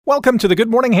Welcome to the Good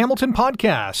Morning Hamilton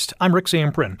podcast. I'm Rick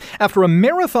Zamprin. After a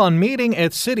marathon meeting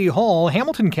at City Hall,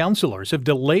 Hamilton councillors have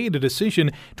delayed a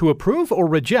decision to approve or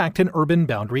reject an urban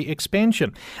boundary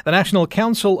expansion. The National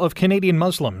Council of Canadian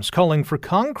Muslims calling for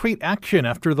concrete action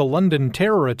after the London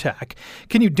terror attack.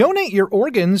 Can you donate your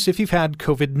organs if you've had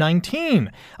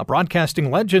COVID-19? A broadcasting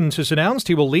legend has announced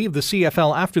he will leave the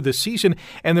CFL after this season,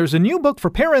 and there's a new book for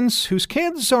parents whose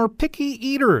kids are picky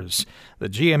eaters. The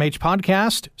GMH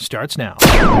podcast starts now.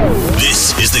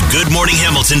 This is the Good Morning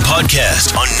Hamilton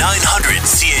podcast on 900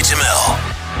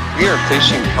 CHML. We are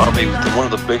facing probably one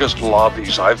of the biggest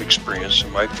lobbies I've experienced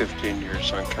in my 15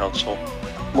 years on council,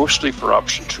 mostly for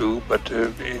option 2, but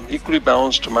an equally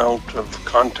balanced amount of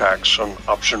contacts on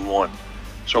option 1.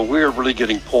 So we are really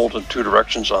getting pulled in two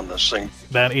directions on this thing.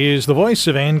 That is the voice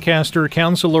of Ancaster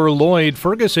Councillor Lloyd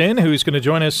Ferguson, who's going to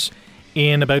join us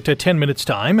in about 10 minutes'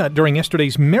 time during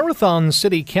yesterday's Marathon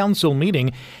City Council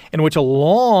meeting, in which a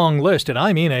long list, and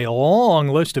I mean a long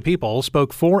list of people,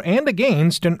 spoke for and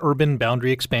against an urban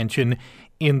boundary expansion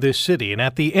in this city. And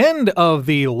at the end of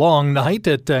the long night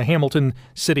at Hamilton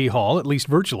City Hall, at least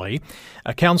virtually,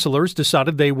 councillors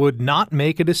decided they would not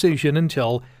make a decision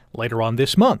until later on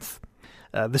this month.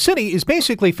 The city is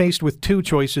basically faced with two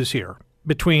choices here,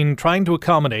 between trying to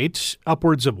accommodate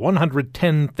upwards of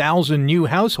 110,000 new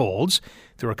households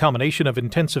through a combination of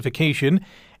intensification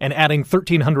and adding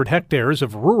 1,300 hectares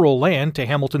of rural land to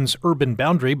Hamilton's urban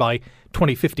boundary by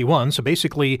 2051, so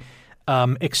basically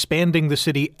expanding the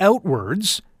city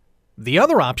outwards. The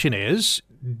other option is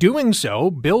doing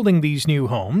so, building these new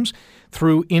homes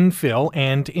through infill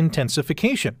and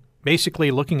intensification. Basically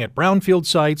looking at brownfield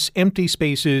sites, empty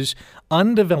spaces,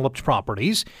 undeveloped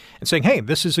properties, and saying, hey,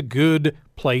 this is a good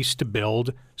place to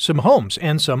build some homes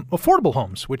and some affordable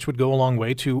homes, which would go a long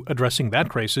way to addressing that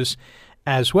crisis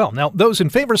as well. Now, those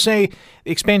in favor say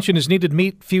expansion is needed to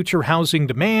meet future housing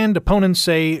demand. Opponents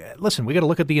say, listen, we got to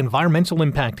look at the environmental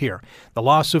impact here, the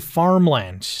loss of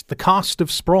farmland, the cost of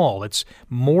sprawl. It's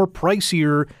more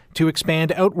pricier to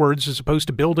expand outwards as opposed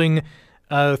to building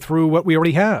through what we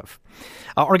already have.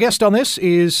 Our guest on this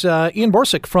is Ian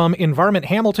Borsick from Environment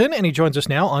Hamilton, and he joins us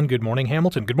now on Good Morning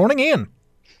Hamilton. Good morning, Ian.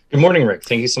 Good morning, Rick.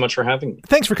 Thank you so much for having me.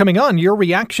 Thanks for coming on. Your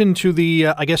reaction to the,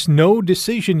 no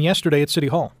decision yesterday at City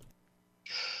Hall?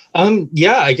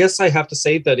 I guess I have to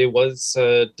say that it was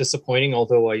disappointing,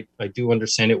 although I do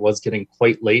understand it was getting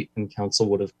quite late, and council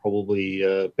would have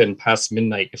probably been past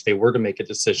midnight if they were to make a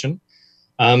decision.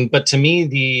 But to me,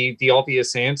 the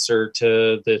obvious answer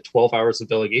to the 12 hours of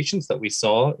delegations that we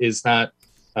saw is that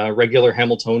regular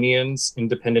Hamiltonians,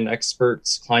 independent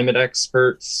experts, climate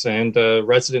experts, and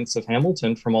residents of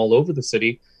Hamilton from all over the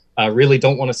city really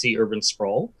don't want to see urban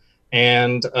sprawl.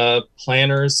 And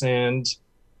planners and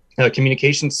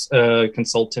communications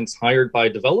consultants hired by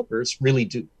developers really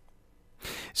do.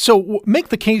 So make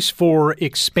the case for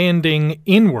expanding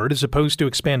inward as opposed to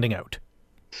expanding out.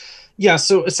 Yeah,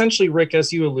 so essentially, Rick,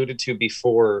 as you alluded to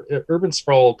before, urban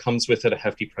sprawl comes with it a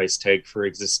hefty price tag for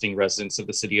existing residents of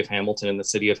the city of Hamilton and the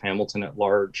city of Hamilton at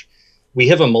large. We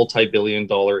have a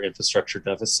multi-billion-dollar infrastructure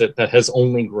deficit that has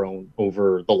only grown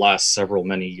over the last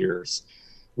many years.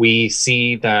 We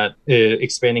see that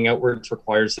expanding outwards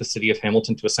requires the city of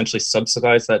Hamilton to essentially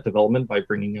subsidize that development by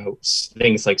bringing out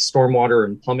things like stormwater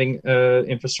and plumbing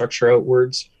infrastructure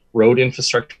outwards. Road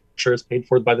infrastructure is paid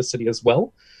for by the city as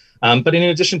well. But in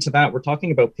addition to that, we're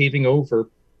talking about paving over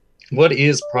what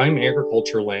is prime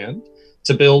agriculture land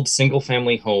to build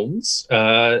single-family homes.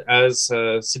 As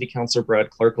City Councillor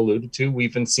Brad Clark alluded to,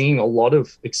 we've been seeing a lot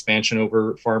of expansion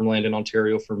over farmland in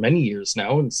Ontario for many years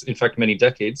now, and in fact, many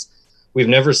decades. We've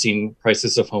never seen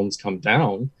prices of homes come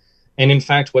down. And in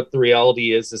fact, what the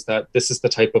reality is that this is the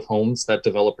type of homes that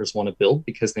developers want to build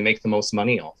because they make the most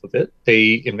money off of it.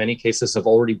 They, in many cases, have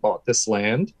already bought this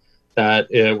land that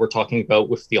we're talking about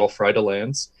with the Alfreda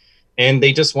lands, and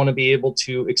they just want to be able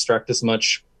to extract as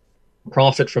much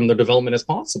profit from their development as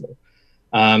possible.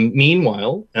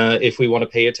 Meanwhile, if we want to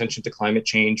pay attention to climate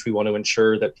change, we want to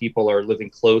ensure that people are living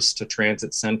close to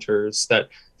transit centers, that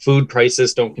food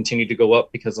prices don't continue to go up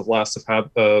because of loss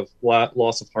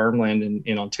of farmland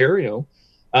in Ontario.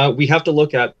 We have to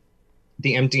look at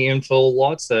the empty infill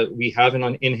lots that we have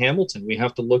in Hamilton. We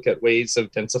have to look at ways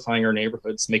of densifying our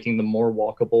neighborhoods, making them more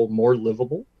walkable, more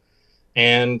livable,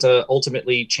 and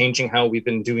ultimately changing how we've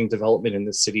been doing development in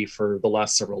this city for the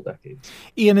last several decades.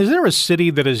 Ian, is there a city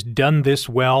that has done this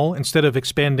well instead of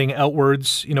expanding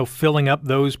outwards, filling up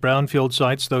those brownfield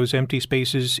sites, those empty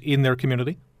spaces in their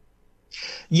community?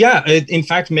 Yeah, in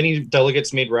fact, many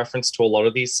delegates made reference to a lot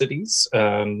of these cities.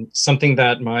 Something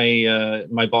that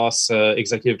my boss,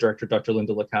 Executive Director Dr.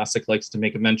 Linda Lukasik, likes to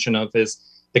make a mention of is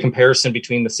the comparison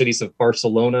between the cities of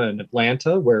Barcelona and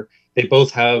Atlanta, where they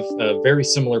both have very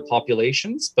similar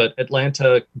populations, but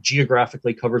Atlanta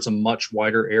geographically covers a much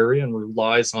wider area and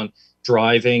relies on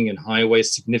driving and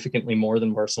highways significantly more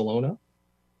than Barcelona.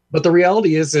 But the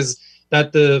reality is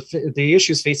that the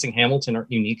issues facing Hamilton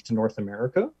aren't unique to North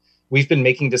America. We've been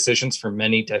making decisions for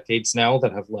many decades now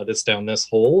that have led us down this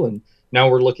hole, and now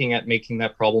we're looking at making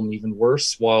that problem even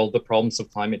worse, while the problems of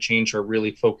climate change are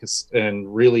really focused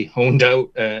and really honed out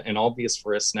and obvious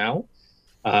for us now.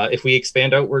 If we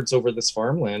expand outwards over this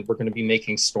farmland, we're going to be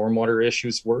making stormwater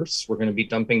issues worse. We're going to be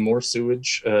dumping more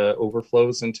sewage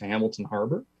overflows into Hamilton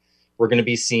Harbor. We're going to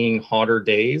be seeing hotter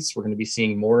days. We're going to be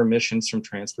seeing more emissions from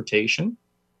transportation.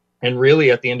 And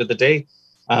really, at the end of the day,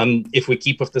 if we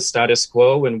keep with the status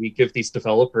quo and we give these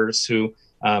developers who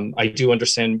I do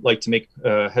understand like to make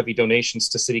heavy donations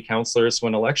to city councillors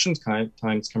when election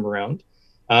times come around,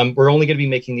 we're only going to be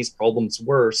making these problems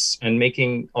worse and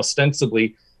making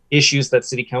ostensibly issues that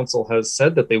City Council has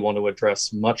said that they want to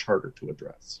address much harder to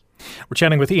address. We're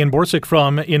chatting with Ian Borsuk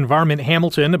from Environment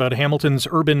Hamilton about Hamilton's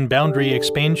urban boundary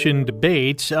expansion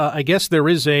debate. I guess there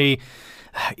is a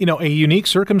unique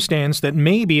circumstance that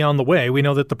may be on the way. We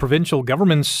know that the provincial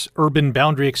government's urban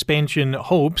boundary expansion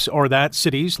hopes are that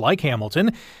cities like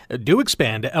Hamilton do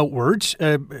expand outwards.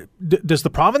 Does the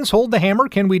province hold the hammer?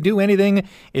 Can we do anything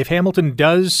if Hamilton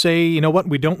does say, you know what,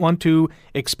 we don't want to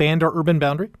expand our urban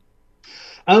boundary?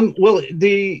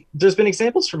 There's been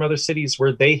examples from other cities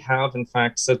where they have, in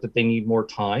fact, said that they need more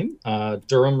time.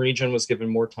 Durham region was given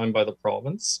more time by the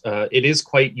province. It is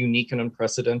quite unique and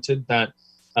unprecedented that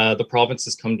the province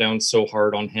has come down so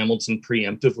hard on Hamilton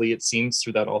preemptively, it seems,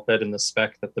 through that op-ed in the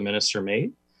spec that the minister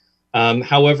made.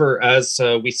 However, as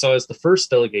we saw as the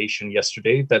first delegation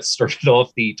yesterday that started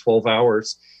off the 12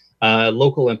 hours,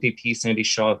 local MPP Sandy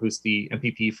Shaw, who's the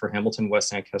MPP for Hamilton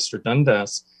West Ancaster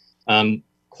Dundas,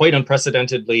 quite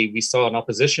unprecedentedly, we saw an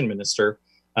opposition minister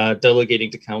delegating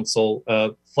to council,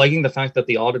 flagging the fact that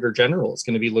the Auditor General is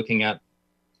going to be looking at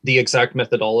the exact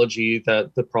methodology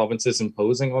that the province is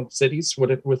imposing on cities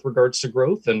with regards to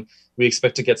growth. And we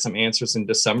expect to get some answers in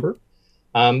December.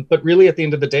 But really, at the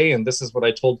end of the day, and this is what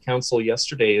I told council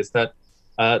yesterday, is that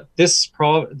this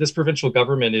provincial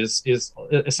government is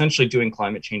essentially doing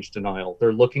climate change denial.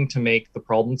 They're looking to make the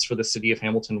problems for the city of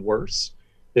Hamilton worse.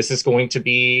 This is going to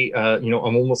be,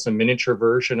 almost a miniature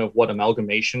version of what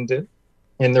amalgamation did,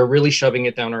 and they're really shoving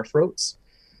it down our throats.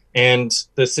 And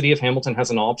the city of Hamilton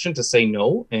has an option to say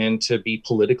no and to be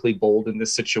politically bold in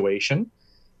this situation.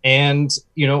 And,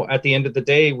 at the end of the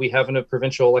day, we have a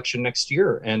provincial election next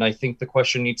year. And I think the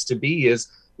question needs to be is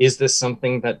this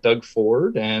something that Doug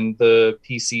Ford and the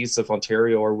PCs of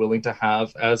Ontario are willing to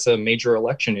have as a major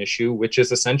election issue, which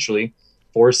is essentially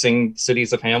forcing the city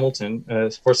of Hamilton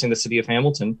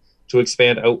to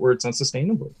expand outwards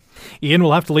unsustainably. Ian,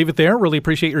 we'll have to leave it there. Really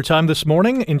appreciate your time this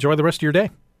morning. Enjoy the rest of your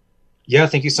day. Yeah,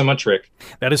 thank you so much, Rick.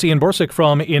 That is Ian Borsuk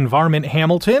from Environment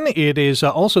Hamilton. It is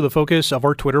also the focus of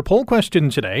our Twitter poll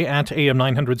question today at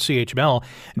AM900CHML.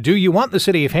 Do you want the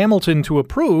city of Hamilton to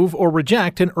approve or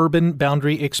reject an urban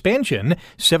boundary expansion?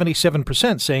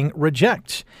 77% saying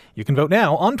reject. You can vote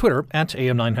now on Twitter at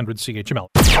AM900CHML.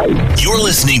 You're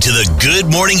listening to the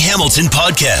Good Morning Hamilton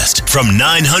podcast from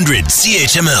 900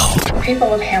 CHML.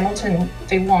 People of Hamilton,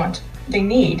 they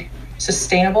need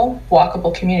sustainable,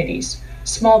 walkable communities.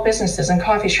 Small businesses and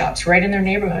coffee shops right in their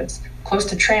neighborhoods, close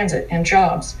to transit and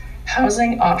jobs,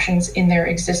 housing options in their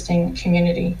existing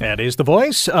community. That is the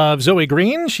voice of Zoe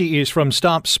Green. She is from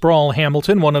Stop Sprawl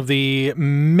Hamilton, one of the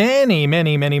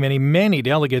many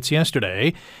delegates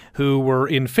yesterday who were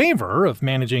in favor of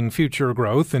managing future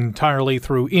growth entirely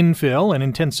through infill and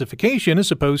intensification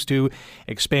as opposed to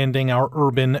expanding our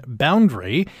urban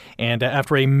boundary. And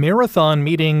after a marathon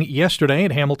meeting yesterday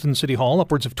at Hamilton City Hall,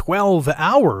 upwards of 12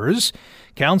 hours,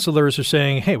 councillors are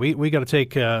saying, hey, we got to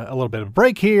take a little bit of a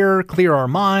break here, clear our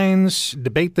minds,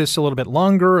 debate this a little bit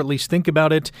longer, at least think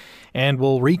about it, and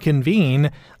we'll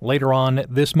reconvene later on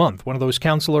this month. One of those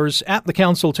councillors at the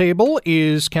council table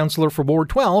is Councillor for Ward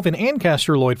 12 in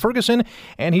Ancaster, Lloyd Ferguson,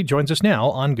 and he joins us now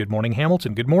on Good Morning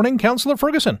Hamilton. Good morning, Councillor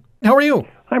Ferguson. How are you?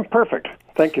 I'm perfect.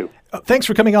 Thank you. Thanks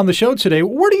for coming on the show today.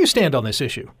 Where do you stand on this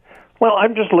issue? Well,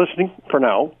 I'm just listening for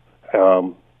now.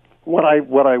 What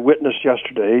I witnessed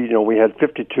yesterday, we had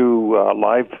 52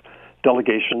 live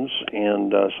delegations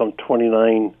and some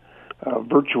 29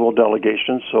 virtual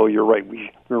delegations. So you're right. We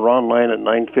were online at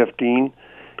 9:15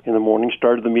 in the morning,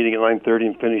 started the meeting at 9:30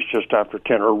 and finished just after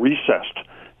 10, or recessed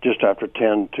just after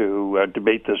 10 to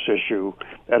debate this issue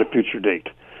at a future date.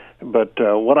 But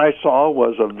what I saw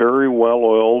was a very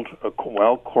well-oiled,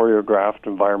 well-choreographed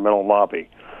environmental lobby,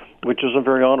 which is a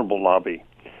very honorable lobby.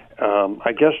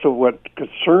 I guess what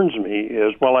concerns me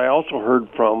is, well, I also heard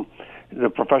from the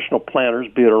professional planners,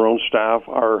 be it our own staff,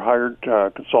 our hired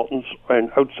consultants,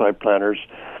 and outside planners,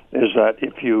 is that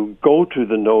if you go to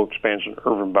the no expansion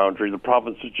urban boundary, the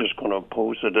province is just going to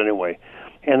oppose it anyway.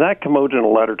 And that came out in a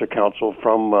letter to council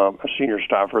from a senior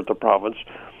staffer at the province.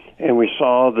 And we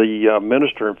saw the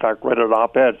minister, in fact, write an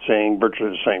op-ed saying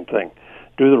virtually the same thing.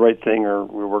 Do the right thing or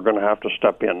we're going to have to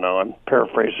step in. Now, I'm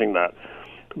paraphrasing that.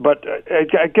 But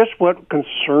I guess what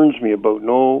concerns me about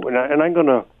and I'm going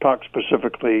to talk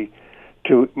specifically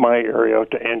to my area,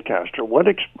 to Ancaster. What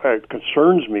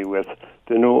concerns me with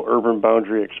the no urban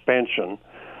boundary expansion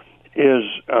is,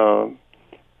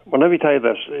 well, let me tell you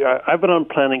this. I've been on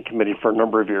planning committee for a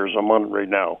number of years. I'm on it right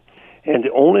now. And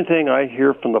the only thing I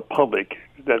hear from the public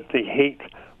that they hate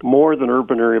more than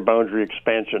urban area boundary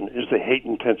expansion is they hate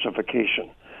intensification.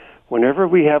 Whenever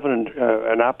we have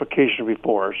an application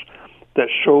before us that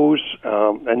shows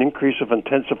an increase of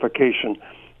intensification,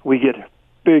 we get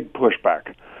big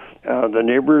pushback. The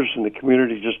neighbors and the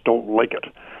community just don't like it.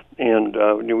 And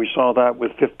we saw that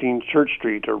with 15 Church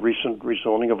Street, a recent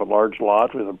rezoning of a large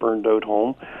lot with a burned-out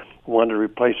home. We wanted to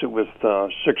replace it with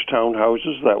 6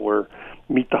 townhouses that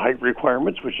meet the height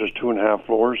requirements, which is 2.5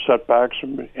 floors, setbacks,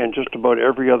 and just about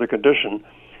every other condition.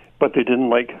 But they didn't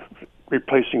like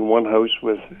replacing one house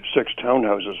with 6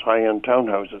 townhouses, high-end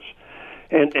townhouses.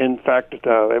 And in fact,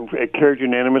 it carried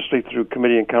unanimously through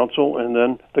committee and council, and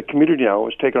then the community now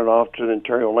has taken it off to the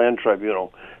Ontario Land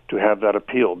Tribunal to have that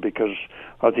appealed because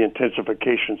of the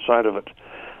intensification side of it.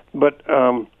 But,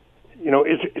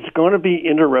 it's going to be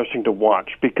interesting to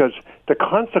watch because the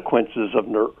consequences of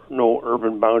no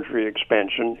urban boundary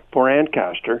expansion for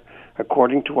Ancaster,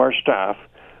 according to our staff,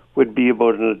 would be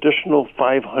about an additional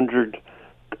 500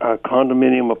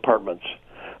 condominium apartments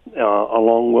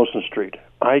along Wilson Street.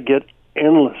 I get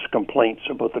endless complaints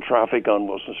about the traffic on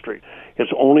Wilson Street.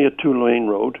 It's only a 2-lane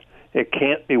road. It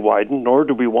can't be widened, nor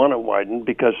do we want it widened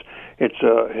because it's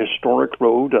a historic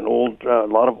road, a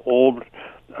lot of old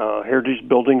heritage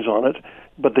buildings on it,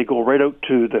 but they go right out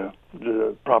to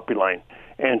the property line.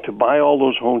 And to buy all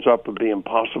those homes up would be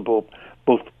impossible,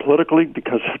 both politically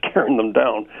because they're tearing them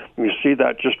down. You see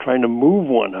that just trying to move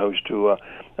one house to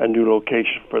a new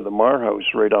location for the Marr House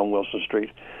right on Wilson Street.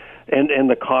 And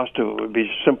the cost of it would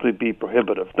simply be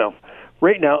prohibitive. Now,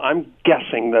 right now, I'm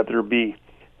guessing that there'll be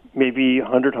maybe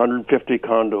 100, 150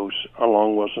 condos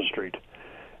along Wilson Street.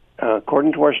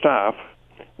 According to our staff,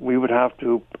 we would have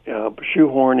to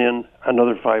shoehorn in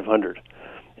another 500.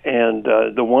 And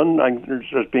the one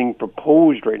that's being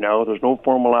proposed right now, there's no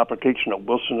formal application at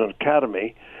Wilson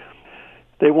Academy.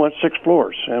 They want 6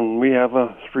 floors, and we have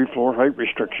a 3-floor height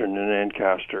restriction in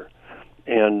Ancaster.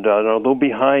 And there'll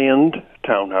be high-end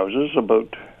townhouses,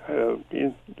 about,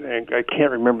 I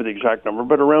can't remember the exact number,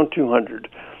 but around 200.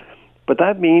 But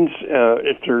that means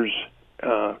if there's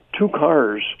 2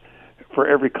 cars for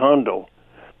every condo,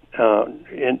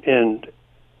 and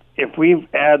if we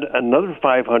add another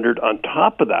 500 on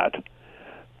top of that,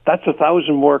 that's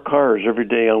 1,000 more cars every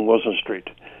day on Wilson Street.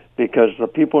 Because the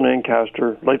people in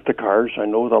Ancaster like the cars. I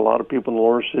know that a lot of people in the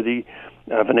lower city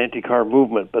have an anti-car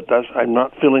movement, but I'm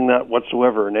not feeling that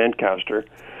whatsoever in Ancaster.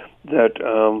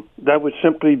 That would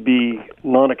simply be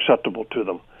non-acceptable to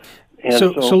them. And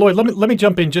so Lloyd, let me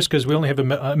jump in just because we only have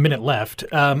a minute left.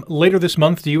 Later this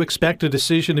month, do you expect a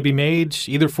decision to be made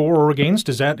either for or against?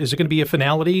 Is it going to be a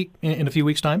finality in a few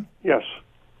weeks' time? Yes.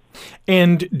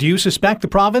 And do you suspect the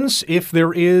province, if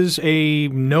there is a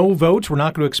no vote, we're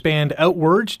not going to expand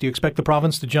outwards, do you expect the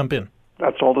province to jump in?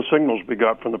 That's all the signals we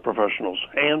got from the professionals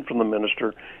and from the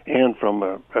minister and from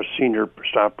a senior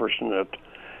staff person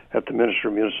at the Ministry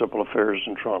of Municipal Affairs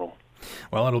in Toronto.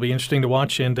 Well, it'll be interesting to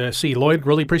watch and see. Lloyd,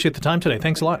 really appreciate the time today.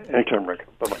 Thanks a lot. Anytime, Rick.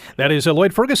 Bye-bye. That is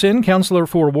Lloyd Ferguson, councillor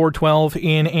for Ward 12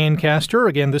 in Ancaster.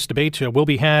 Again, this debate will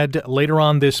be had later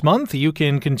on this month. You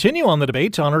can continue on the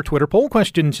debate on our Twitter poll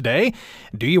question today.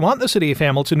 Do you want the City of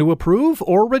Hamilton to approve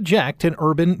or reject an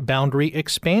urban boundary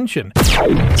expansion?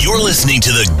 You're listening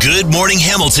to the Good Morning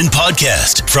Hamilton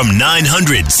podcast from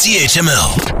 900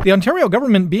 CHML. The Ontario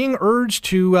government being urged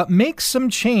to make some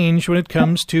change when it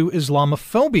comes to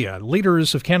Islamophobia.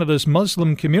 Leaders of Canada's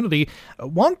Muslim community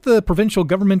want the provincial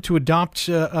government to adopt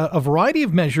a variety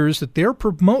of measures that they're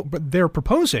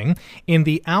proposing in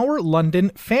the Our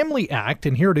London Family Act.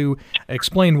 And here to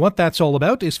explain what that's all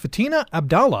about is Fatina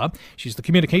Abdallah. She's the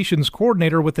communications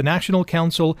coordinator with the National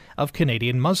Council of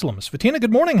Canadian Muslims. Fatina,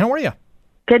 good morning. How are you?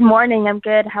 Good morning. I'm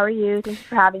good. How are you? Thanks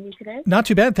for having me today. Not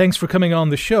too bad. Thanks for coming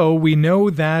on the show. We know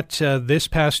that this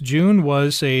past June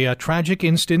was a tragic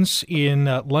instance in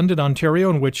London, Ontario,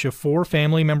 in which 4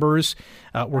 family members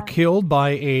were killed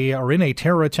in a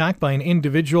terror attack by an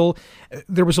individual.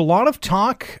 There was a lot of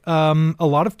talk, a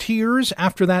lot of tears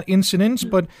after that incident,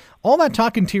 but all that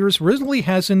talk and tears really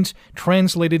hasn't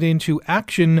translated into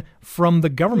action from the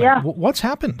government. Yeah. What's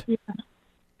happened?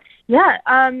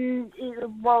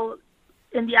 Well,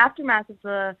 in the aftermath of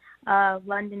the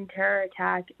London terror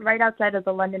attack, right outside of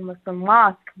the London Muslim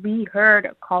Mosque, we heard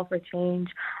a call for change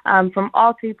from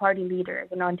all 3 party leaders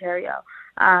in Ontario.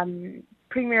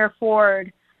 Premier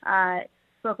Ford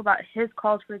spoke about his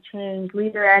calls for change.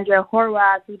 Leader Andrea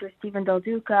Horwath, Leader Stephen Del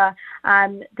Duca,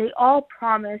 they all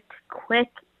promised quick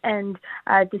and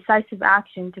decisive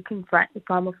action to confront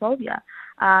Islamophobia.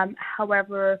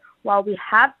 However, while we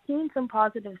have seen some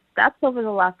positive steps over the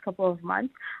last couple of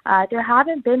months, there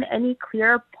haven't been any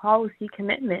clear policy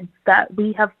commitments that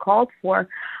we have called for.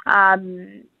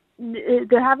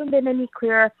 There haven't been any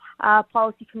clear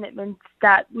policy commitments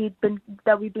that we've been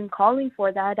calling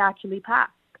for that had actually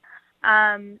passed.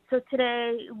 So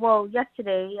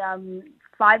yesterday,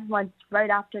 5 months right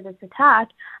after this attack,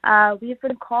 we've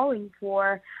been calling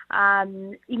for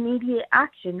immediate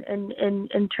action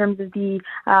in terms of the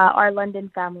Our London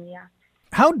Family Act.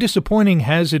 How disappointing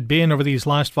has it been over these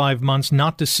last 5 months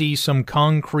not to see some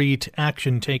concrete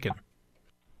action taken?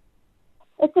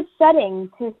 It's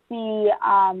upsetting to see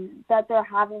that there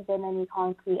haven't been any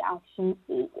concrete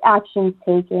actions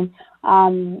taken,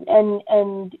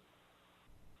 and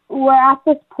we're at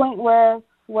this point where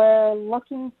we're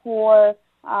looking for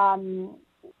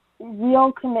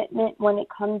real commitment when it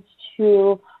comes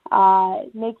to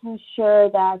making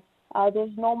sure that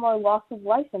there's no more loss of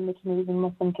life in the Canadian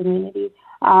Muslim community,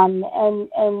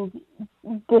 and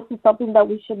this is something that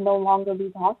we should no longer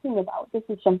be talking about. This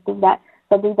is something that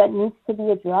needs to be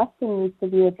addressed and needs to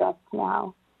be addressed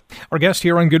now. Our guest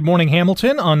here on Good Morning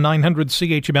Hamilton on 900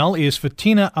 CHML is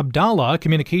Fatina Abdallah,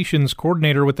 Communications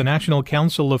Coordinator with the National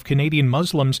Council of Canadian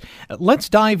Muslims. Let's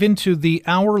dive into the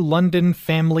Our London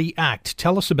Family Act.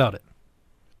 Tell us about it.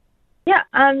 Yeah,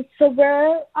 so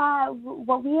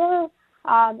what we are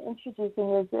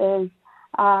introducing is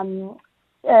a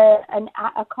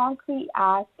concrete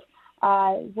act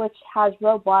which has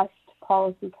robust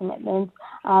policy commitments,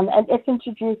 and if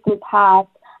introduced and passed,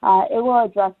 it will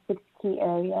address 6 key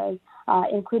areas,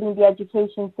 including the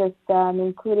education system,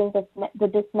 including the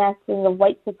dismantling of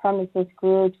white supremacist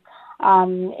groups,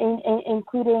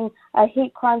 including a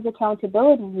hate crimes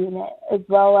accountability unit, as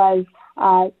well as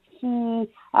key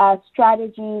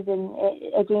strategies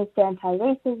against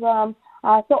anti-racism.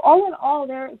 So all in all,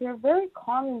 they're very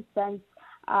common sense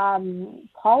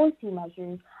policy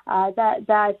measures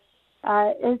that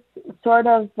is sort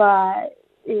of,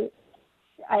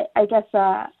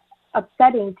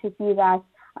 upsetting to see that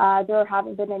there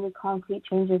haven't been any concrete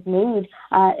changes made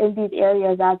in these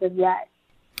areas as of yet.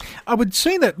 I would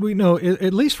say that we know,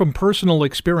 at least from personal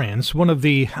experience,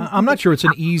 I'm not sure it's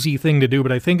an easy thing to do,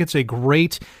 but I think it's a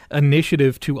great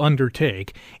initiative to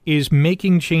undertake, is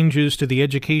making changes to the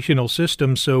educational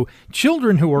system so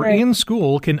children who are in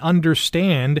school can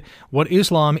understand what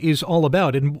Islam is all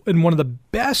about. And one of the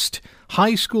best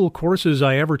high school courses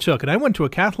I ever took, and I went to a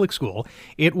Catholic school,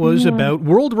 it was about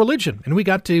world religion, and we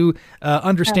got to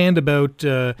understand about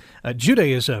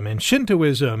Judaism and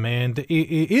Shintoism and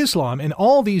Islam and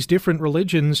all these different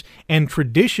religions and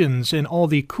traditions and all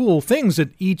the cool things that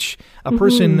each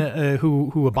person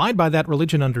who abide by that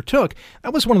religion undertook.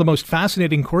 That was one of the most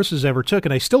fascinating courses I ever took,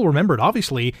 and I still remember it,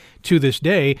 obviously, to this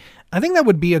day. I think that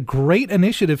would be a great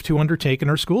initiative to undertake in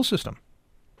our school system.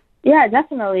 Yeah,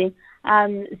 definitely.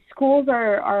 Schools is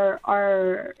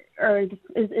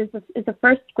the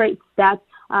first great step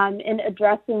in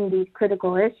addressing these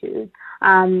critical issues.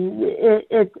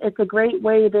 It's a great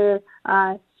way to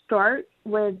start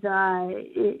with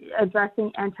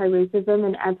addressing anti-racism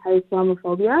and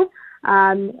anti-Islamophobia,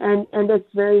 and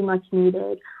it's very much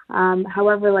needed.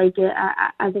 However,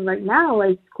 as of right now,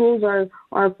 schools are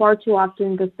far too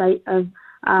often the site of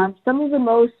some of the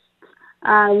most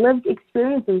lived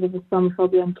experiences of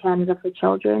Islamophobia in Canada for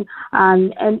children,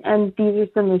 and these are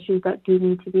some issues that do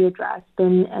need to be addressed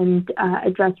and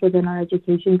addressed within our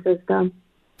education system.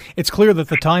 It's clear that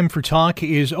the time for talk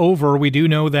is over. We do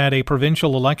know that a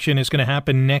provincial election is going to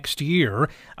happen next year.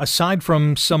 Aside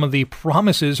from some of the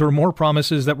promises or more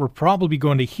promises that we're probably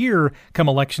going to hear come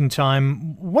election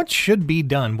time, what should be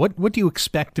done? What do you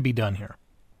expect to be done here?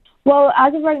 Well,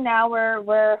 as of right now,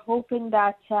 we're hoping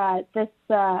that we're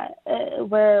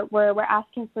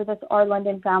asking for this Our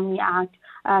London Family Act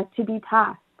to be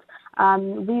passed.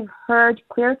 we've heard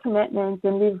clear commitments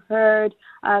and we've heard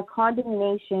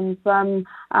condemnation from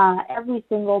every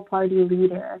single party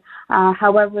leader.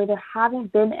 However, there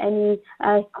haven't been any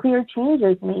clear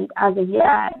changes made as of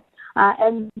yet.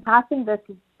 And passing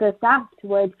this act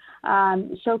would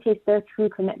showcase their true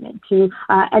commitment to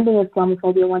ending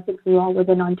Islamophobia once and for all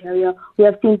within Ontario. We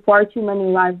have seen far too many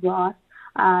lives lost.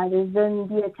 There's been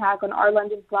the attack on our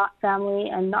London family,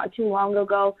 and not too long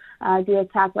ago, the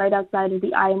attack right outside of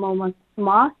the IMO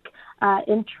Mosque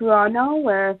in Toronto,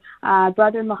 where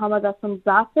Brother Muhammad Aslam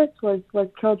Zafis was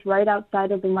killed right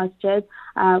outside of the masjid.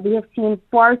 We have seen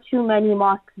far too many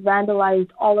mosques vandalized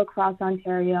all across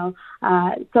Ontario.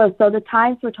 So the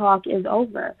time for talk is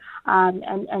over, and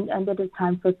it is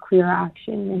time for clear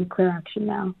action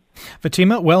now.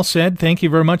 Fatima, well said. Thank you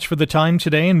very much for the time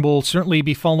today, and we'll certainly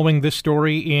be following this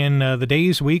story in the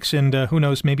days, weeks, and who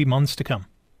knows, maybe months to come.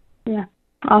 Yeah,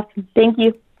 awesome. Thank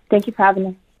you. Thank you for having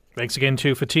us. Thanks again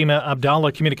to Fatima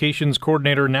Abdallah, Communications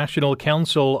Coordinator, National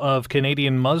Council of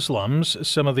Canadian Muslims.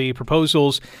 Some of the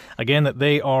proposals, again, that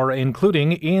they are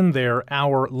including in their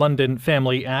Our London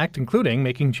Family Act, including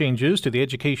making changes to the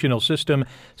educational system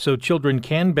so children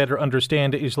can better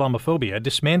understand Islamophobia,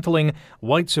 dismantling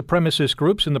white supremacist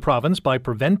groups in the province by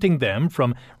preventing them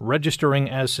from registering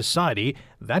as society.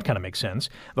 That kind of makes sense.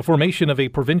 The formation of a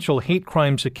provincial hate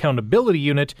crimes accountability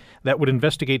unit that would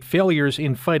investigate failures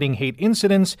in fighting hate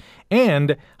incidents,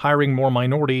 and hiring more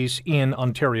minorities in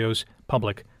Ontario's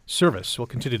public service. We'll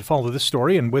continue to follow this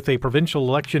story, and with a provincial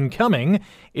election coming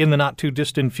in the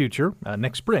not-too-distant future,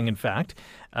 next spring, in fact,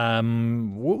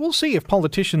 we'll see if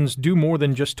politicians do more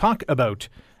than just talk about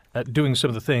doing some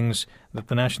of the things that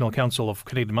the National Council of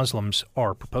Canadian Muslims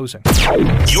are proposing.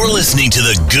 You're listening to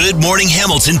the Good Morning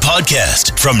Hamilton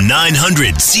podcast from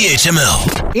 900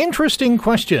 CHML. Interesting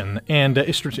question, and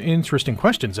interesting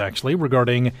questions, actually,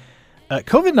 regarding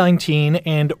COVID-19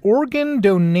 and organ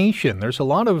donation. There's a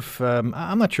lot of,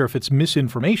 I'm not sure if it's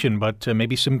misinformation, but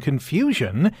maybe some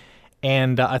confusion.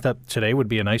 And I thought today would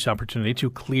be a nice opportunity to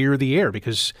clear the air,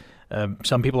 because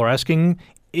some people are asking,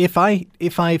 if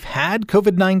I've had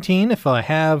COVID-19, if I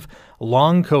have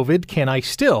long COVID, can I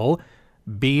still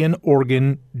be an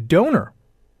organ donor?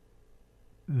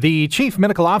 The Chief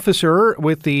Medical Officer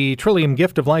with the Trillium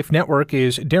Gift of Life Network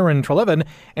is Darren Trelevin,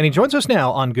 and he joins us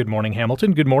now on Good Morning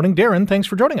Hamilton. Good morning, Darren. Thanks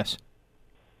for joining us.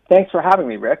 Thanks for having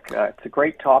me, Rick. It's a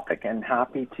great topic, and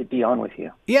happy to be on with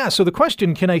you. Yeah, so the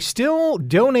question, can I still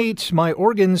donate my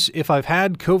organs if I've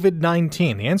had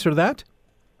COVID-19? The answer to that?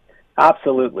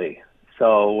 Absolutely.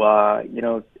 So,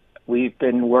 we've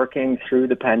been working through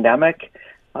the pandemic.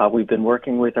 We've been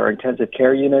working with our intensive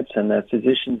care units and the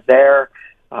physicians there.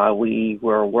 We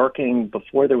were working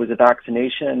before there was a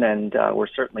vaccination, and we're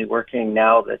certainly working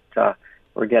now that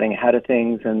we're getting ahead of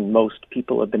things and most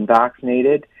people have been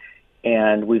vaccinated.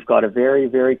 And we've got a very,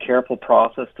 very careful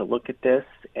process to look at this.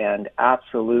 And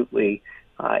absolutely,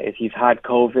 if you've had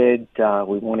COVID,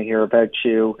 we want to hear about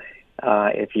you.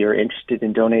 If you're interested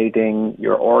in donating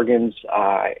your organs,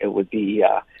 it would be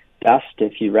best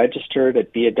if you registered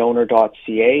at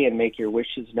beadonor.ca and make your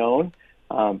wishes known.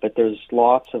 But there's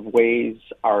lots of ways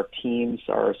our teams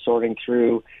are sorting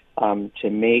through to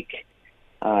make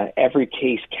every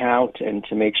case count and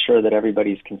to make sure that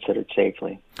everybody's considered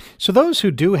safely. So those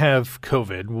who do have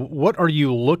COVID, what are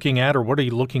you looking at, or what are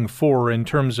you looking for in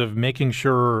terms of making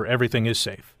sure everything is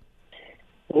safe?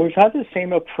 Well, we've had the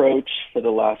same approach for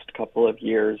the last couple of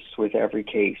years with every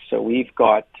case. So we've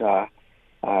got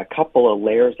a couple of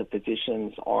layers of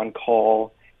physicians on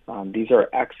call. These are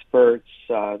experts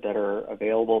that are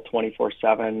available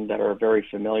 24/7, that are very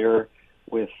familiar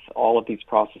with all of these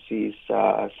processes.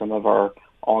 Some of our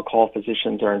on-call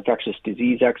physicians are infectious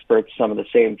disease experts. Some of the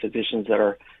same physicians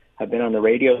that have been on the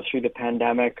radio through the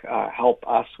pandemic help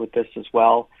us with this as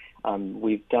well.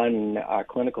 We've done a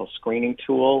clinical screening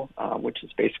tool, which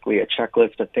is basically a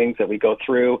checklist of things that we go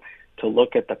through to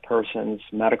look at the person's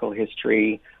medical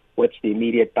history. What's the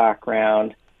immediate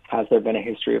background? Has there been a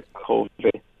history of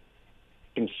COVID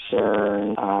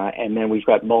concern? And then we've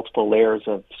got multiple layers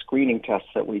of screening tests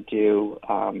that we do.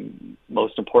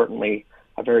 Most importantly,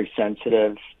 a very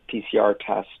sensitive PCR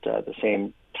test, the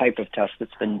same type of test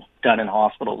that's been done in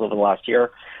hospitals over the last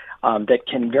year, that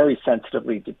can very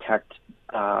sensitively detect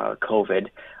COVID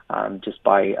just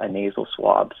by a nasal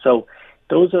swab. So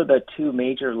those are the two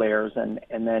major layers. And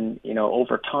then,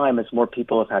 over time, as more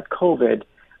people have had COVID,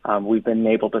 we've been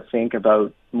able to think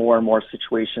about more and more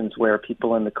situations where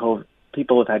people have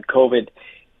had COVID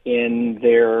in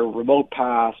their remote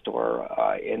past, or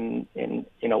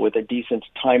with a decent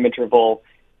time interval.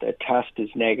 The test is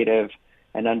negative.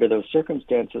 And under those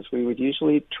circumstances, we would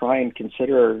usually try and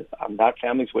consider that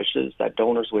family's wishes, that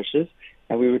donor's wishes,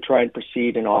 and we would try and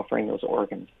proceed in offering those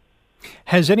organs.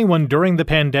 Has anyone during the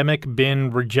pandemic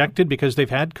been rejected because they've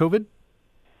had COVID?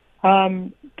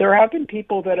 There have been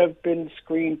people that have been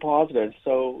screened positive.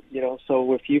 So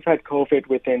if you've had COVID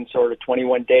within sort of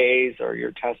 21 days or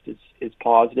your test is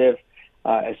positive,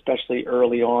 especially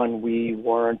early on, we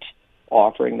weren't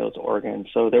offering those organs.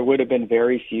 So there would have been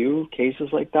very few cases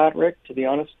like that, Rick, to be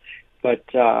honest. But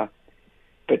now,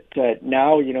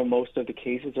 most of the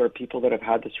cases are people that have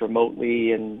had this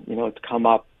remotely, and, it's come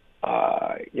up,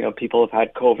 people have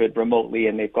had COVID remotely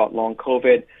and they've got long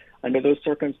COVID. Under those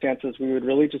circumstances, we would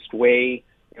really just weigh,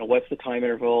 what's the time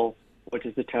interval, what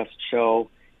does the test show,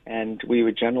 and we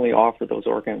would generally offer those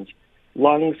organs.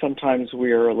 Lungs, sometimes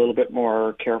we're a little bit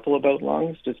more careful about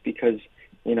lungs just because,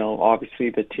 obviously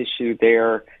the tissue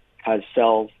there has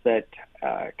cells that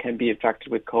can be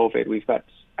infected with COVID. We've got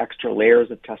extra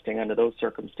layers of testing under those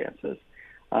circumstances.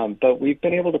 But we've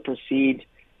been able to proceed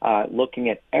looking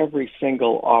at every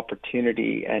single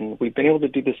opportunity, and we've been able to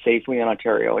do this safely in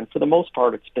Ontario. And for the most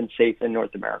part, it's been safe in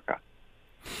North America.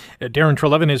 Darren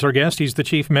Trelevin is our guest. He's the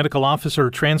Chief Medical Officer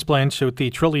of Transplants with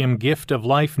the Trillium Gift of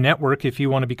Life Network. If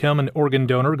you want to become an organ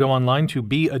donor, go online to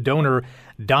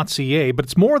beadonor.ca. But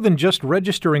it's more than just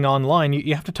registering online.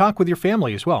 You have to talk with your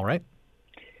family as well, right?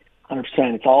 100%.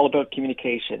 It's all about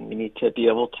communication. You need to be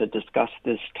able to discuss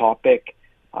this topic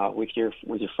with your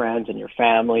friends and your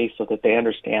family so that they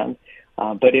understand.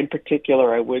 But in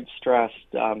particular, I would stress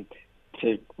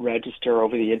to register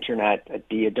over the internet at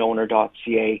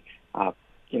beadonor.ca.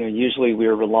 Usually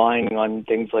we're relying on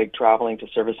things like traveling to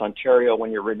Service Ontario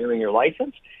when you're renewing your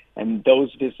license, and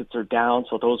those visits are down,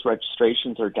 so those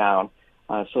registrations are down.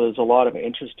 So there's a lot of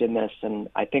interest in this, and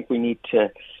I think we need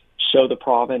to show the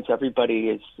province, everybody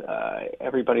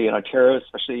in Ontario,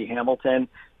 especially Hamilton,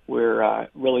 we're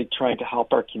really trying to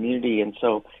help our community. And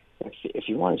so if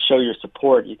you want to show your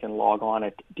support, you can log on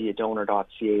at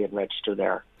beadonor.ca and register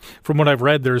there. From what I've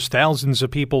read, there's thousands of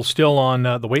people still on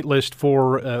the wait list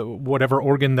for whatever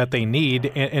organ that they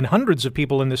need, and hundreds of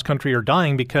people in this country are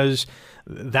dying because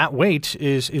that wait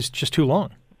is just too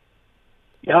long.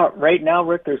 Yeah, right now,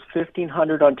 Rick, there's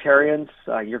 1,500 Ontarians,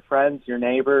 your friends, your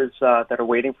neighbors, that are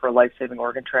waiting for a life-saving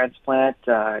organ transplant.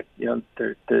 Their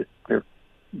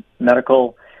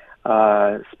medical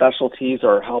specialties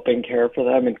are helping care for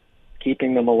them and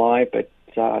keeping them alive, but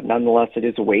nonetheless, it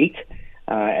is a wait,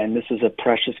 and this is a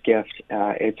precious gift.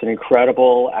 It's an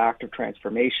incredible act of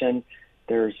transformation.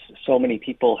 There's so many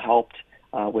people helped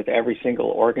with every single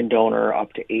organ donor.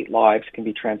 Up to 8 lives can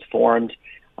be transformed.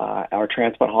 Our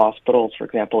transplant hospitals, for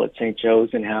example, at St. Joe's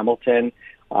in Hamilton,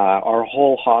 our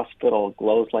whole hospital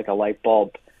glows like a light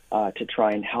bulb to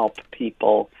try and help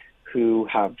people who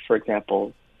have, for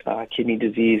example, kidney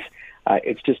disease.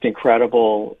 It's just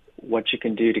incredible what you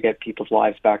can do to get people's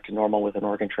lives back to normal with an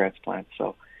organ transplant.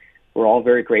 So we're all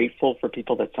very grateful for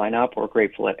people that sign up. We're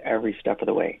grateful at every step of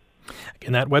the way.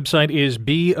 And that website is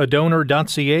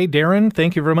beadonor.ca. Darren,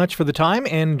 thank you very much for the time,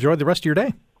 and enjoy the rest of your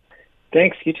day.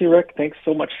 Thanks. You too, Rick. Thanks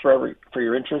so much for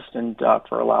your interest and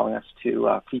for allowing us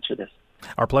to feature this.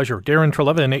 Our pleasure. Darren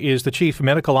Trelevin is the Chief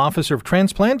Medical Officer of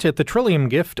Transplant at the Trillium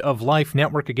Gift of Life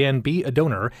Network. Again,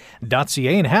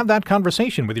 beadonor.ca, and have that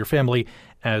conversation with your family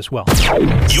as well.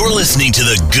 You're listening to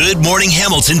the Good Morning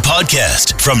Hamilton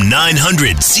podcast from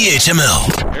 900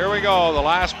 CHML. Here we go. The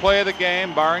last play of the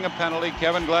game, barring a penalty.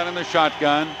 Kevin Glenn in the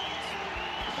shotgun.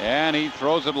 And he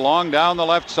throws it long down the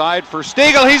left side for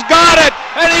Stiegel. He's got it,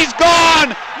 and he's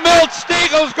gone. Milt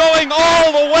Stiegel's going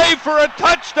all the way for a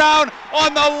touchdown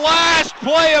on the last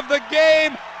play of the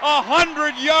game.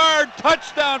 100-yard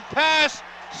touchdown pass.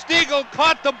 Stiegel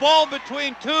caught the ball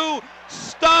between two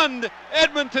stunned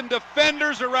Edmonton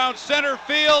defenders around center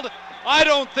field. I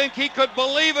don't think he could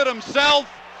believe it himself,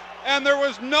 and there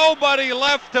was nobody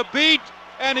left to beat,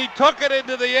 and he took it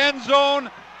into the end zone.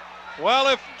 Well,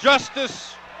 if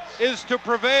justice is to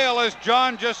prevail, as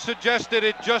John just suggested,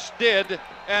 it just did.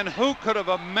 And who could have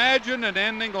imagined an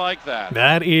ending like that?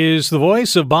 That is the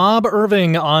voice of Bob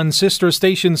Irving on sister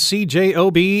station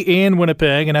CJOB in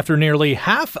Winnipeg. And after nearly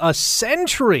half a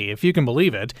century, if you can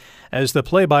believe it, as the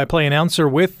play-by-play announcer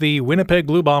with the Winnipeg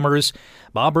Blue Bombers,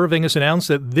 Bob Irving has announced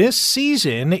that this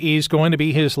season is going to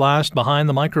be his last behind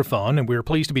the microphone. And we're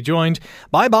pleased to be joined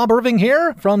by Bob Irving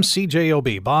here from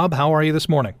CJOB. Bob, how are you this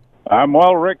morning? I'm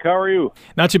well, Rick. How are you?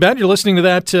 Not too bad. You're listening to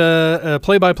that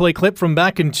play-by-play clip from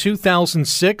back in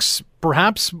 2006,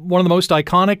 perhaps one of the most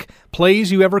iconic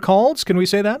plays you ever called. Can we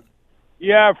say that?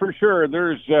 Yeah, for sure.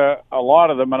 There's a lot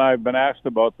of them, and I've been asked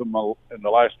about them in the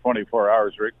last 24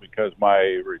 hours, Rick, because my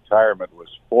retirement was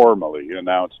formally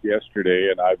announced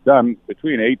yesterday, and I've done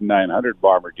between 800 and 900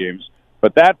 Bomber games.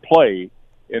 But that play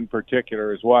in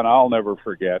particular is one I'll never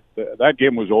forget. That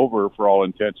game was over for all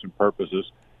intents and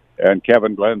purposes, and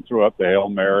Kevin Glenn threw up the Hail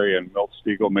Mary, and Milt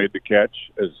Stegall made the catch,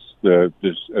 as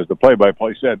the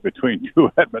play-by-play said, between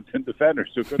two Edmonton defenders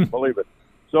who couldn't believe it.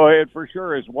 So it for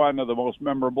sure is one of the most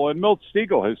memorable. And Milt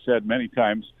Stegall has said many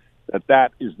times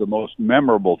that is the most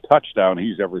memorable touchdown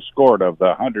he's ever scored of the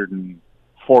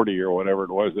 140 or whatever it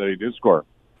was that he did score.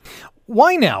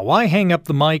 Why now? Why hang up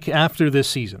the mic after this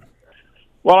season?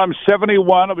 Well, I'm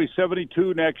 71. I'll be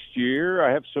 72 next year.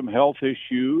 I have some health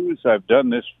issues. I've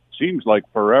done this, seems like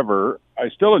forever. I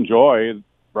still enjoy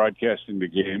broadcasting the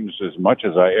games as much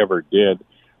as I ever did.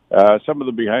 Some of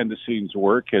the behind-the-scenes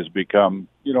work has become,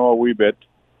 a wee bit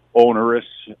onerous.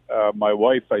 My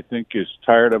wife, I think, is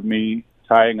tired of me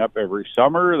tying up every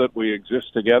summer that we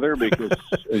exist together because,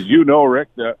 as you know, Rick,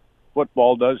 the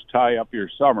football does tie up your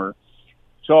summer.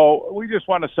 So we just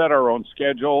want to set our own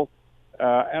schedule,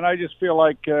 and I just feel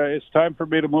like it's time for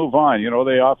me to move on.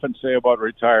 They often say about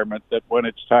retirement that when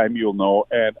it's time, you'll know,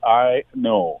 and I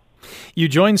know. You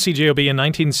joined CJOB in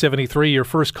 1973. Your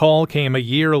first call came a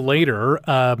year later,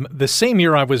 the same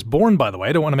year I was born, by the way.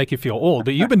 I don't want to make you feel old,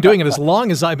 but you've been doing it as long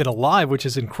as I've been alive, which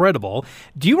is incredible.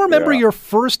 Do you remember your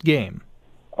first game?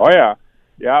 Oh, yeah.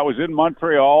 Yeah, I was in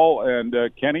Montreal, and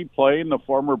Kenny Plain, the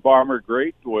former Bomber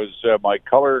great, was my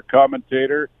color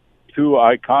commentator. Two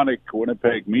iconic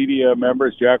Winnipeg media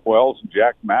members, Jack Wells and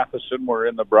Jack Matheson, were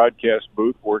in the broadcast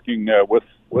booth working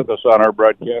with us on our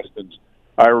broadcast. And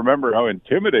I remember how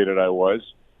intimidated I was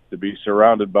to be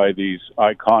surrounded by these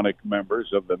iconic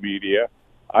members of the media.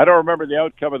 I don't remember the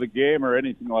outcome of the game or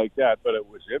anything like that, but it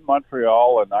was in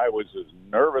Montreal, and I was as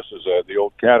nervous as the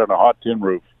old cat on a hot tin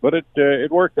roof. But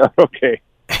it worked out okay.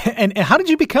 And how did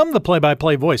you become the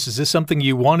play-by-play voice? Is this something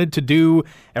you wanted to do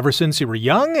ever since you were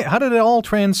young? How did it all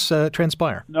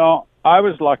transpire? No, I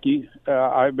was lucky.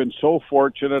 I've been so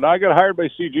fortunate. I got hired by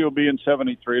CJOB in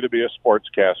 73 to be a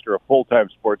sportscaster, a full-time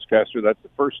sportscaster. That's the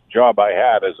first job I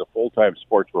had as a full-time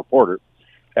sports reporter.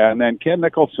 And then Ken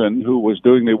Nicholson, who was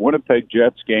doing the Winnipeg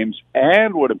Jets games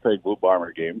and Winnipeg Blue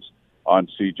Bomber games on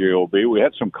CJOB, we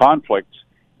had some conflicts,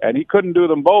 and he couldn't do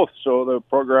them both. So the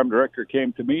program director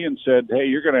came to me and said, hey,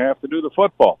 you're going to have to do the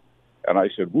football. And I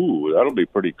said, ooh, that'll be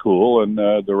pretty cool. And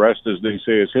the rest, as they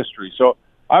say, is history. So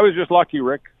I was just lucky,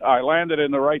 Rick. I landed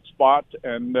in the right spot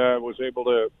and was able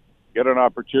to get an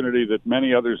opportunity that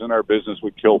many others in our business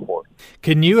would kill for.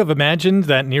 Can you have imagined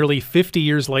that nearly 50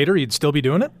 years later you'd still be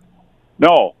doing it?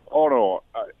 No. Oh, no.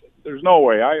 There's no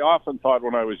way. I often thought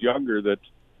when I was younger that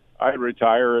I'd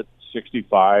retire at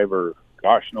 65 or,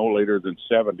 gosh, no later than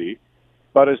 70.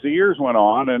 But as the years went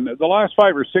on, and the last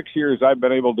 5 or 6 years, I've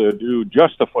been able to do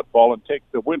just the football and take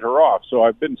the winter off. So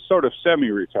I've been sort of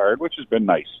semi-retired, which has been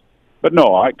nice. But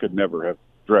no, I could never have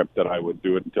dreamt that I would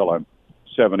do it until I'm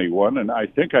 71, and I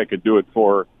think I could do it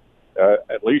for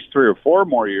at least 3 or 4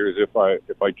 more years if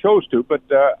I chose to. But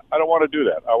I don't want to do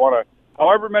that. I want to,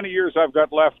 however many years I've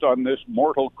got left on this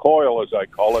mortal coil, as I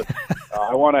call it,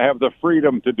 I want to have the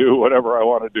freedom to do whatever I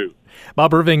want to do.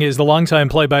 Bob Irving is the longtime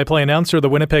play-by-play announcer of the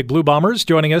Winnipeg Blue Bombers,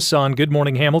 joining us on Good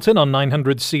Morning Hamilton on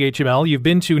 900 CHML. You've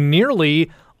been to nearly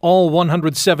all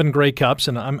 107 Grey Cups,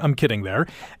 and I'm kidding there.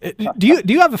 Do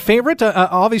you have a favorite?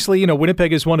 Obviously,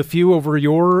 Winnipeg has won a few over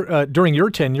during your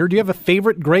tenure. Do you have a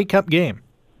favorite Grey Cup game?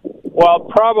 Well,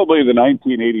 probably the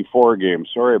 1984 game.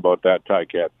 Sorry about that,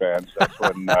 Ticat fans. That's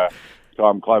when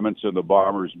Tom Clements and the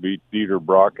Bombers beat Dieter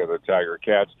Brock and the Tiger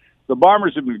Cats. The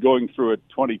Bombers have been going through a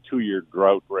 22-year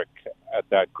drought, Rick, at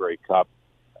that Grey Cup.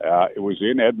 It was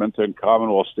in Edmonton,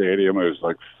 Commonwealth Stadium. It was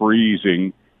like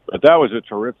freezing. But that was a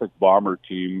terrific Bomber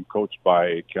team coached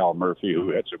by Cal Murphy, who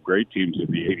had some great teams in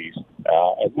the 80s.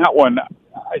 And that one,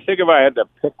 I think if I had to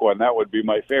pick one, that would be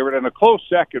my favorite. And a close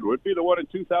second would be the one in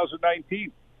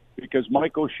 2019, because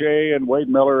Mike O'Shea and Wade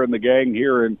Miller and the gang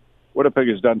here in Winnipeg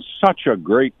has done such a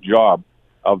great job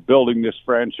of building this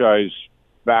franchise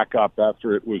back up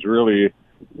after it was really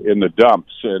in the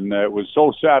dumps. And it was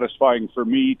so satisfying for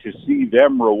me to see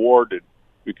them rewarded,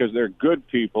 because they're good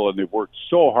people and they've worked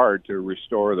so hard to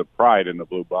restore the pride in the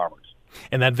Blue Bombers.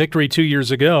 And that victory 2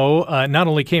 years ago not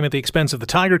only came at the expense of the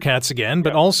Tiger Cats again,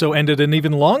 but also ended an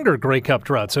even longer Grey Cup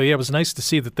drought. So, yeah, it was nice to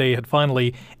see that they had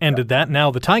finally ended that.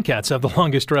 Now the Ticats have the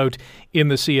longest drought in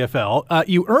the CFL.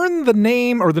 You earned the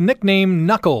name or the nickname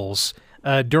Knuckles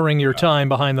during your time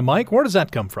behind the mic. Where does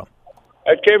that come from?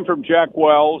 It came from Jack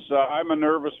Wells. I'm a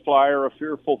nervous flyer, a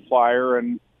fearful flyer,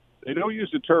 and they don't use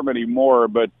the term anymore,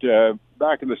 but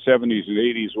back in the 70s and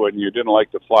 80s when you didn't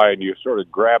like to fly and you sort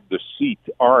of grabbed the seat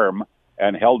arm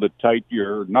and held it tight,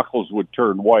 your knuckles would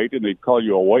turn white, and they'd call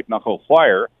you a white knuckle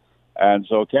flyer. And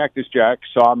so Cactus Jack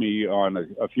saw me on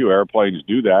a few airplanes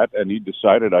do that, and he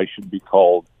decided I should be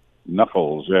called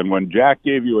Knuckles. And when Jack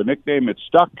gave you a nickname, it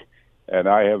stuck, and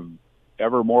I have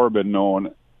evermore been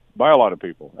known by a lot of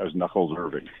people as Knuckles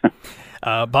Irving.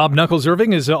 Bob Knuckles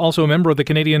Irving is also a member of the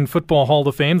Canadian Football Hall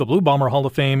of Fame, the Blue Bomber Hall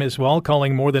of Fame as well,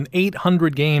 calling more than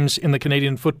 800 games in the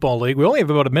Canadian Football League. We only have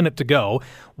about a minute to go.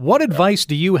 What advice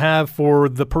do you have for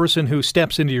the person who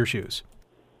steps into your shoes?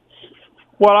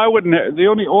 Well, I wouldn't. The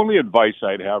only advice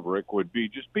I'd have, Rick, would be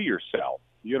just be yourself.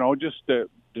 You know, just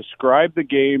describe the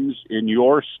games in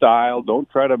your style. Don't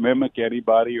try to mimic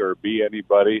anybody or be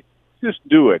anybody. Just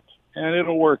do it, and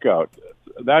it'll work out.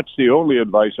 That's the only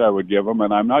advice I would give him,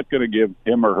 and I'm not going to give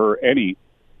him or her any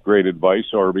great advice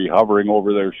or be hovering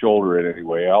over their shoulder in any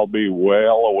way. I'll be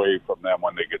well away from them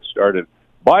when they get started.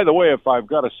 By the way, if I've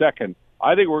got a second,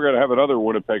 I think we're going to have another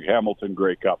Winnipeg-Hamilton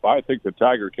Grey Cup. I think the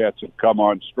Tiger Cats have come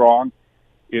on strong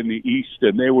in the East,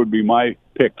 and they would be my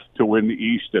pick to win the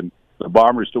East and the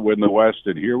Bombers to win the West,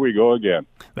 and here we go again.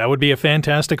 That would be a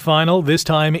fantastic final, this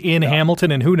time in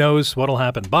Hamilton, and who knows what'll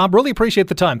happen. Bob, really appreciate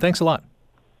the time. Thanks a lot.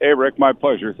 Hey, Rick, my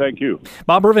pleasure. Thank you.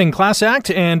 Bob Irving, class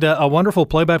act and a wonderful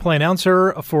play-by-play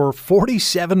announcer for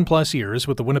 47-plus years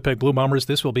with the Winnipeg Blue Bombers.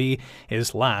 This will be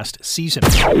his last season.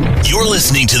 You're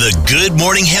listening to the Good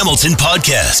Morning Hamilton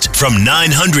podcast from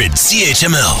 900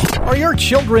 CHML. Are your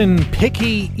children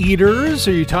picky eaters?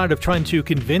 Are you tired of trying to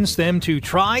convince them to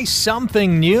try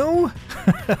something new?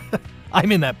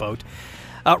 I'm in that boat.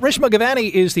 Rishma Gavani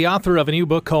is the author of a new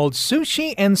book called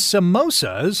Sushi and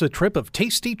Samosas, A Trip of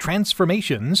Tasty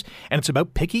Transformations, and it's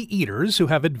about picky eaters who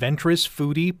have adventurous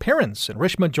foodie parents. And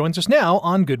Rishma joins us now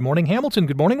on Good Morning Hamilton.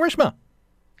 Good morning, Rishma.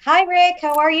 Hi, Rick.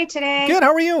 How are you today? Good.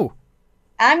 How are you?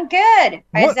 I'm good.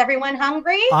 Is everyone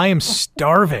hungry? I am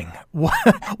starving.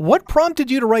 What prompted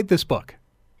you to write this book?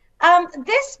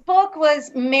 This book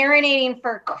was marinating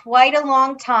for quite a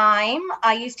long time.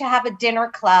 I used to have a dinner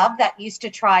club that used to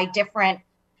try different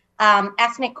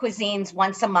ethnic cuisines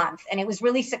once a month, and it was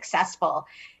really successful.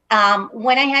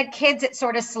 When I had kids, it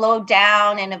sort of slowed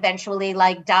down and eventually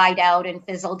died out and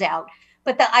fizzled out.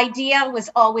 But the idea was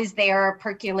always there,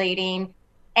 percolating,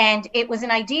 and it was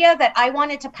an idea that I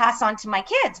wanted to pass on to my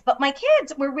kids. But my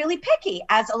kids were really picky,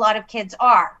 as a lot of kids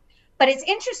are. But it's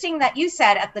interesting that you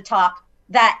said at the top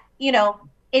that,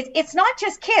 it's not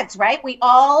just kids, right? We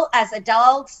all, as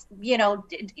adults,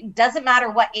 it doesn't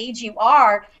matter what age you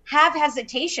are, have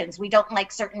hesitations. We don't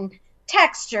like certain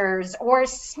textures or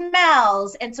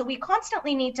smells. And so we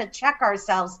constantly need to check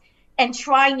ourselves and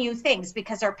try new things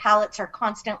because our palates are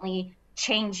constantly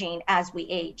changing as we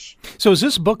age. So is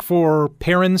this book for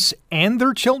parents and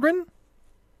their children?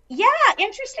 Yeah,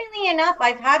 interestingly enough,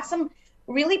 I've had some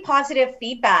really positive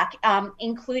feedback,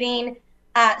 including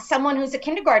someone who's a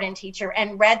kindergarten teacher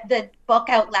and read the book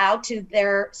out loud to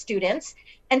their students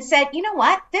and said, you know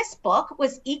what, this book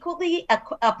was equally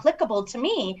applicable to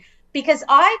me because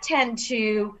I tend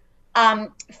to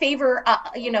favor,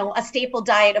 a staple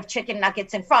diet of chicken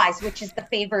nuggets and fries, which is the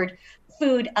favored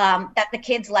food that the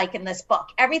kids like in this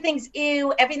book. Everything's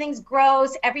ew, everything's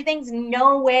gross, everything's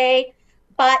no way,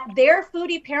 but their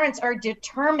foodie parents are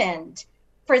determined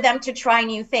for them to try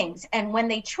new things. And when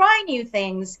they try new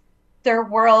things, their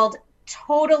world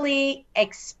totally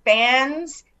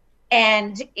expands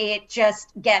and it just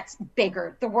gets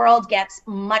bigger. The world gets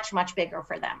much, much bigger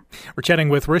for them. We're chatting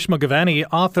with Rishma Gavani,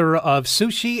 author of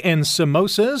Sushi and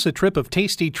Samosas, A Trip of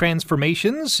Tasty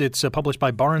Transformations. It's published by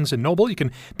Barnes & Noble. You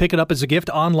can pick it up as a gift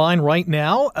online right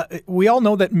now. We all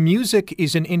know that music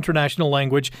is an international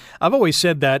language. I've always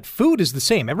said that food is the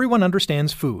same. Everyone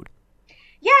understands food.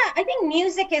 Yeah, I think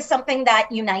music is something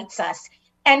that unites us.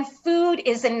 And food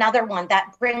is another one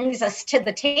that brings us to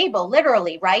the table,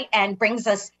 literally, right? And brings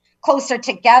us closer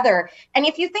together. And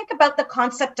if you think about the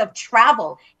concept of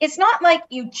travel, it's not like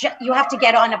you have to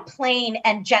get on a plane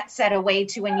and jet set away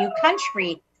to a new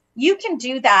country. You can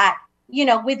do that,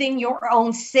 within your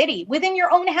own city, within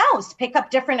your own house, pick up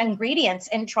different ingredients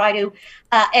and try to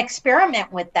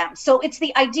experiment with them. So it's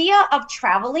the idea of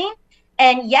traveling.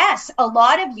 And yes, a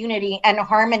lot of unity and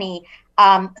harmony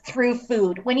through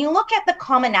food. When you look at the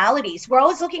commonalities, we're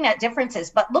always looking at differences,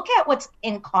 but look at what's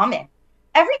in common.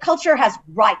 Every culture has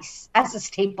rice as a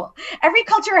staple. Every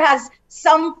culture has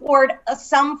some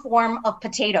form of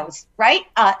potatoes, right?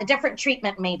 A different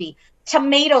treatment maybe.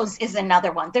 Tomatoes is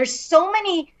another one. There's so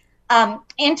many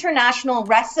international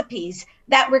recipes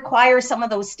that require some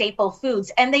of those staple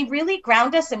foods, and they really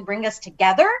ground us and bring us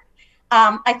together.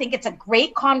 I think it's a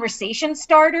great conversation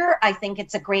starter. I think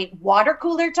it's a great water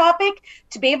cooler topic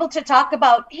to be able to talk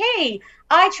about, hey,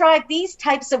 I tried these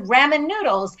types of ramen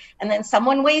noodles, and then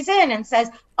someone weighs in and says,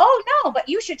 oh no, but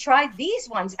you should try these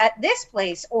ones at this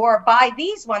place or buy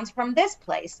these ones from this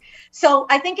place. So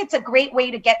I think it's a great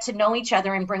way to get to know each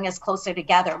other and bring us closer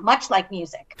together, much like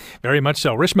music. Very much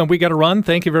so. Rishma, we got to run.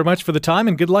 Thank you very much for the time,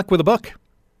 and good luck with the book.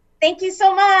 Thank you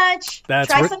so much. Try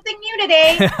something new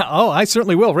today. Oh, I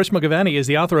certainly will. Rishma Gavani is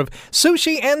the author of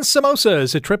Sushi and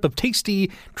Samosas, a trip of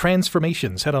tasty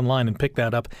transformations. Head online and pick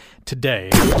that up today.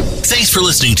 Thanks for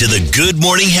listening to the Good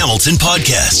Morning Hamilton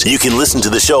podcast. You can listen to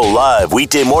the show live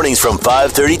weekday mornings from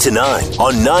 5:30 to 9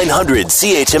 on 900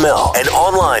 CHML and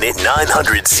online at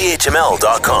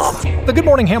 900CHML.com. The Good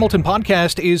Morning Hamilton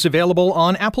podcast is available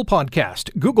on Apple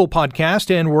Podcast, Google Podcast,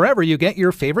 and wherever you get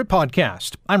your favorite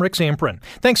podcast. I'm Rick Samprin.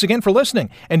 Thanks again for listening,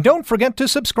 and don't forget to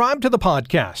subscribe to the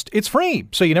podcast. It's free,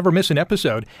 so you never miss an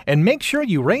episode, and make sure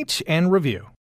you rate and review.